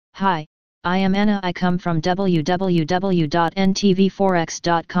Hi, I am Anna. I come from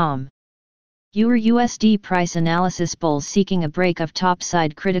www.ntvforex.com. EUR USD Price Analysis Bulls seeking a break of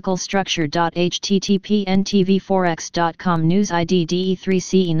topside critical structure. http ntvforex.com News ID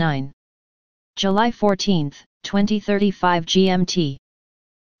DE3CE9. July 14, 2035 GMT.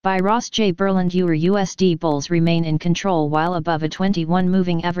 By Ross J. Berland. EUR USD bulls remain in control while above a 21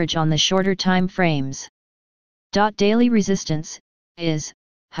 moving average on the shorter time frames. Daily resistance is,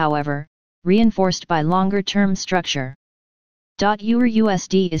 however, reinforced by longer-term structure. EUR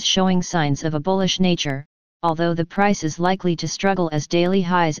USD is showing signs of a bullish nature, although the price is likely to struggle as daily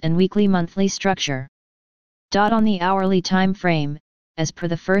highs and weekly monthly structure. On the hourly time frame, as per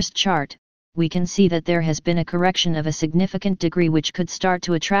the first chart, we can see that there has been a correction of a significant degree which could start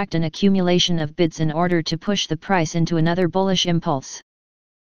to attract an accumulation of bids in order to push the price into another bullish impulse.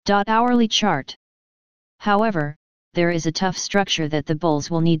 Hourly chart. However, there is a tough structure that the bulls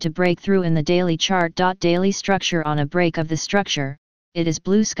will need to break through in the daily chart. Daily structure. On a break of the structure, it is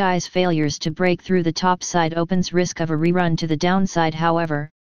blue skies. Failures to break through the top side opens risk of a rerun to the downside. However,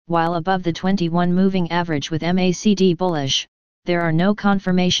 while above the 21 moving average with MACD bullish, there are no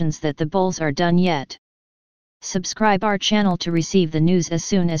confirmations that the bulls are done yet. Subscribe our channel to receive the news as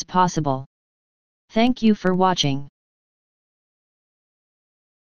soon as possible. Thank you for watching.